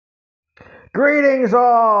Greetings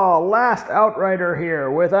all! Last Outrider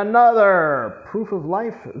here with another Proof of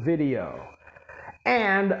Life video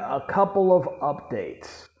and a couple of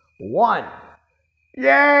updates. One,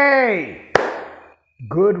 yay!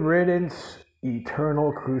 Good riddance,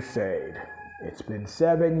 Eternal Crusade. It's been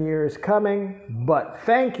 7 years coming, but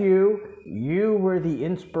thank you. You were the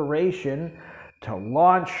inspiration to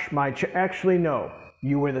launch my actually, no.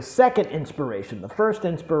 You were the second inspiration. The first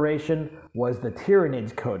inspiration was the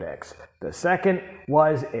Tyranids Codex. The second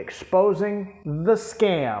was exposing the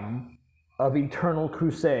scam of Eternal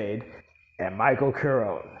Crusade and Michael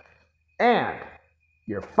Carone. And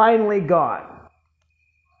you're finally gone.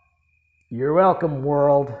 You're welcome,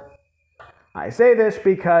 world. I say this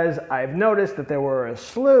because I've noticed that there were a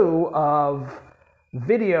slew of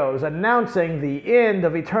videos announcing the end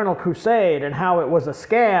of Eternal Crusade and how it was a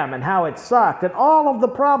scam and how it sucked and all of the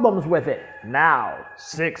problems with it. Now,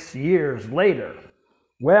 6 years later,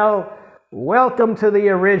 well, welcome to the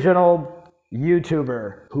original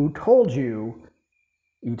YouTuber who told you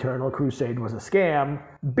Eternal Crusade was a scam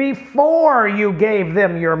before you gave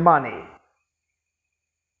them your money.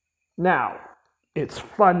 Now, it's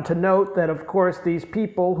fun to note that, of course, these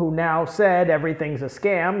people who now said everything's a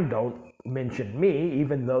scam don't mention me,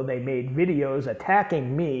 even though they made videos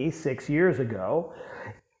attacking me 6 years ago,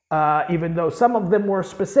 even though some of them were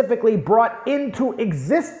specifically brought into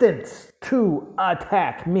existence to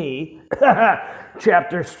attack me.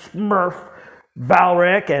 Chapter Smurf,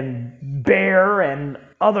 Valric, and Bear, and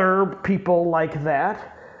other people like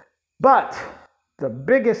that. But the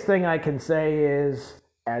biggest thing I can say is,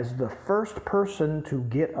 as the first person to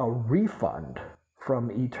get a refund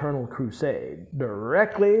from Eternal Crusade,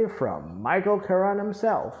 directly from Michael Carone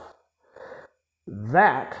himself,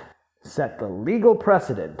 that set the legal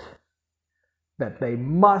precedent that they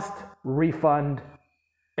must refund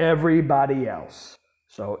everybody else.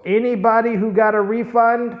 So anybody who got a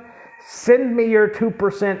refund, send me your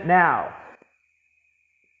 2% now.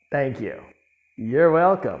 Thank you. You're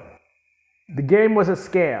welcome. The game was a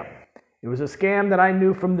scam. It was a scam that I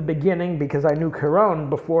knew from the beginning because I knew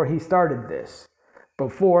Carone before he started this.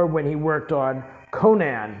 Before, when he worked on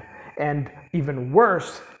Conan and, even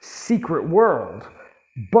worse, Secret World.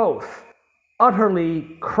 Both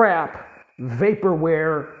utterly crap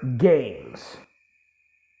vaporware games.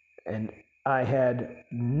 And I had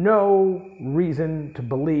no reason to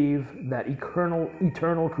believe that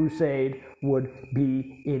Eternal Crusade would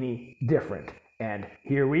be any different. And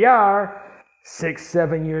here we are,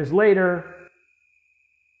 7 years later,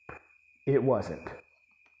 it wasn't.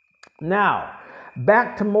 Now,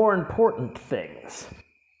 back to more important things.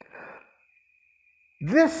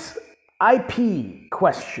 This IP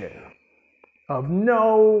question of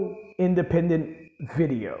no independent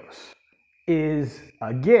videos is,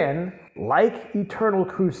 again, like Eternal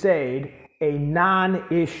Crusade, a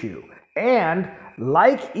non-issue. And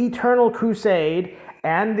like Eternal Crusade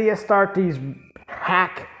and the Astartes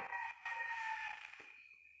hack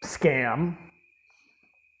scam,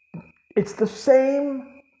 it's the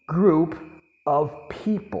same group of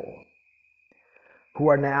people who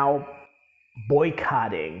are now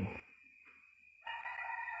boycotting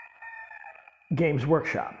Games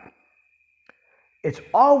Workshop. It's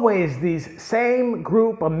always these same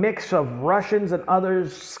group, a mix of Russians and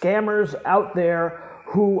others, scammers out there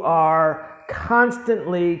who are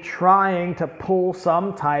constantly trying to pull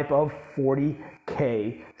some type of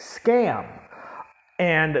 40K scam.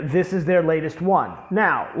 And this is their latest one.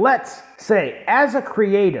 Now, let's say, as a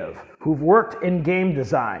creative who've worked in game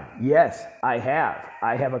design, yes, I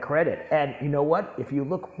have a credit. And you know what? If you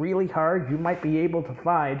look really hard, you might be able to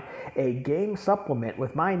find a game supplement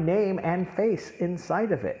with my name and face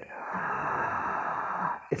inside of it.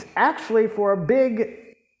 It's actually for a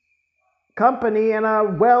big company and a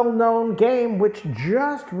well-known game which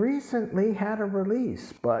just recently had a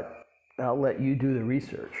release, but I'll let you do the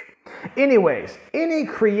research. Anyways, any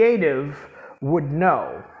creative would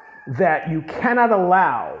know that you cannot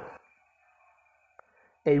allow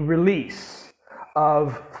a release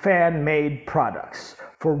of fan-made products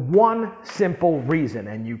for one simple reason,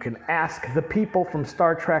 and you can ask the people from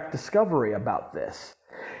Star Trek Discovery about this,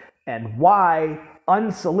 and why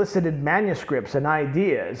unsolicited manuscripts and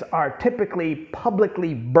ideas are typically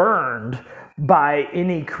publicly burned by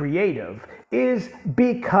any creative is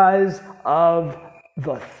because of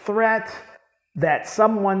the threat that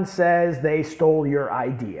someone says they stole your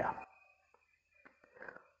idea.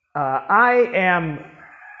 I am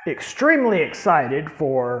extremely excited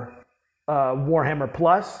for Warhammer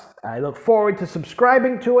Plus. I look forward to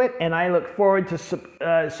subscribing to it, and I look forward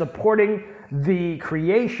to supporting the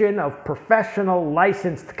creation of professional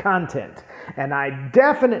licensed content. And I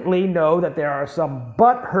definitely know that there are some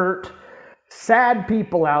butthurt, sad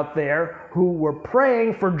people out there who were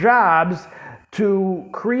praying for jobs to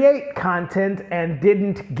create content and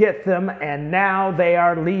didn't get them, and now they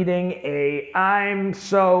are leading I'm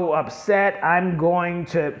so upset, I'm going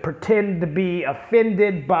to pretend to be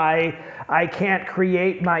offended by I can't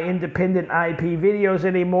create my independent IP videos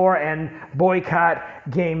anymore and boycott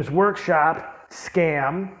Games Workshop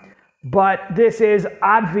scam. But this is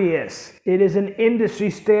obvious. It is an industry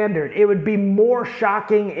standard. It would be more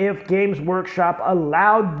shocking if Games Workshop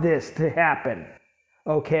allowed this to happen.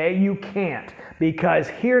 Okay, you can't, because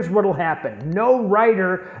here's what'll happen. No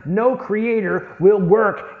writer, no creator will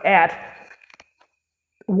work at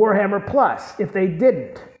Warhammer Plus if they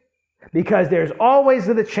didn't. Because there's always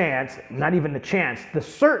the chance, not even the chance, the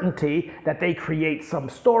certainty that they create some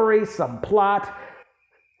story, some plot,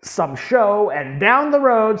 some show, and down the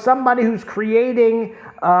road, somebody who's creating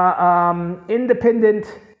independent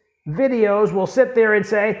videos will sit there and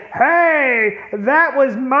say, hey, that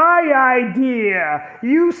was my idea.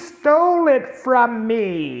 You stole it from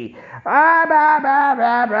me. Ah, bah, bah,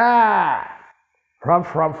 bah, bah.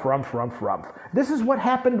 Rumph. This is what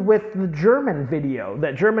happened with the German video,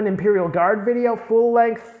 that German Imperial Guard video,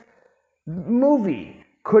 full-length movie,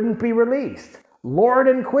 couldn't be released. Lord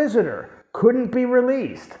Inquisitor couldn't be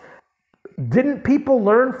released. Didn't people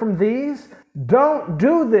learn from these? Don't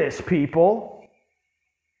do this, people.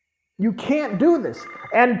 You can't do this.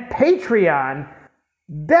 And Patreon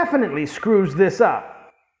definitely screws this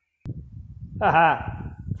up. Haha,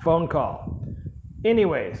 phone call.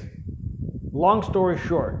 Anyways, long story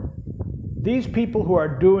short, these people who are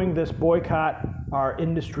doing this boycott are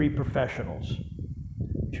industry professionals,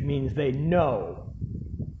 which means they know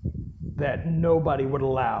that nobody would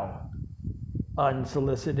allow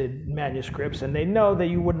unsolicited manuscripts, and they know that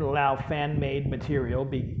you wouldn't allow fan-made material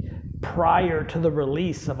prior to the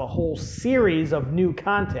release of a whole series of new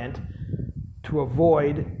content to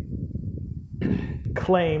avoid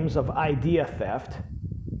claims of idea theft.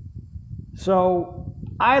 So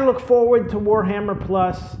I look forward to Warhammer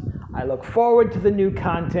Plus. I look forward to the new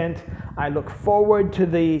content. I look forward to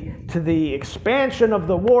the expansion of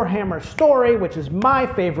the Warhammer story, which is my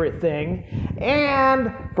favorite thing.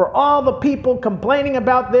 And for all the people complaining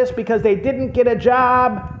about this because they didn't get a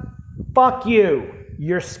job, fuck you.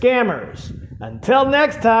 You're scammers. Until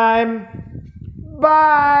next time,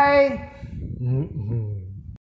 bye.